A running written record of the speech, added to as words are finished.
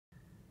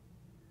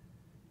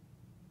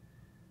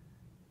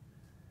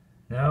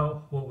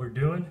Now what we're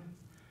doing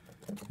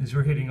is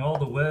we're hitting all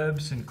the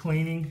webs and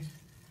cleaning,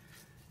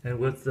 and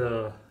with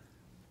the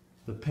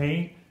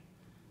paint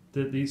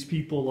that these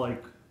people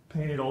like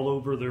painted all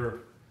over their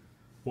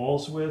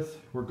walls with,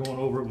 we're going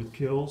over it with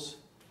kilz.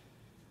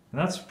 And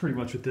that's pretty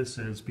much what this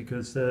is,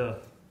 because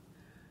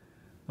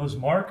those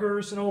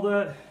markers and all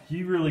that,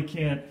 you really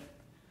can't,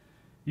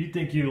 you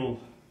think you'll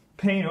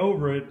paint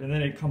over it and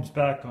then it comes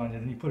back on you.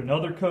 Then you put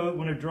another coat,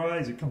 when it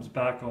dries, it comes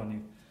back on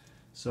you.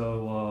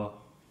 So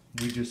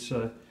we just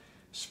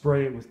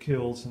spray it with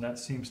kilz, and that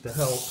seems to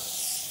help.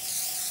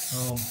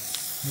 A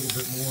little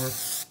bit more,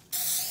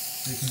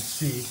 you can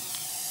see.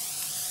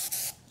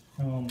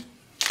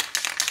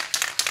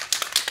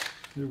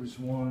 There was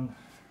one.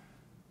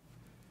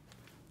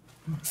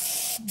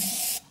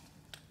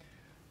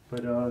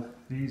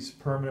 But these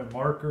permanent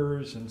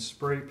markers and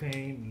spray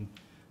paint and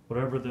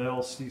whatever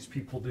else these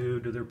people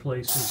do to their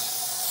places,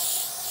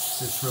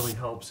 this really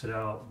helps it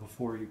out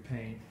before you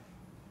paint.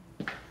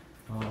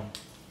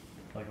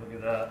 Like, look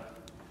at that.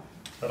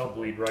 That'll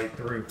bleed right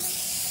through.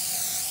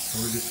 So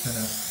we're just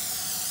gonna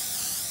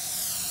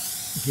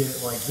get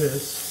it like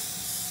this.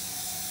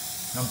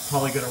 I'm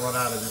probably gonna run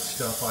out of this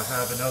stuff. I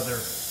have another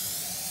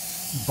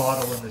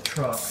bottle in the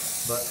truck,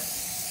 but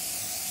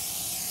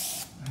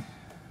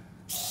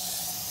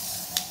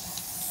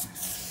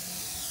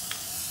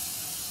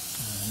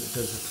it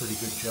does a pretty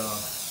good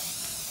job.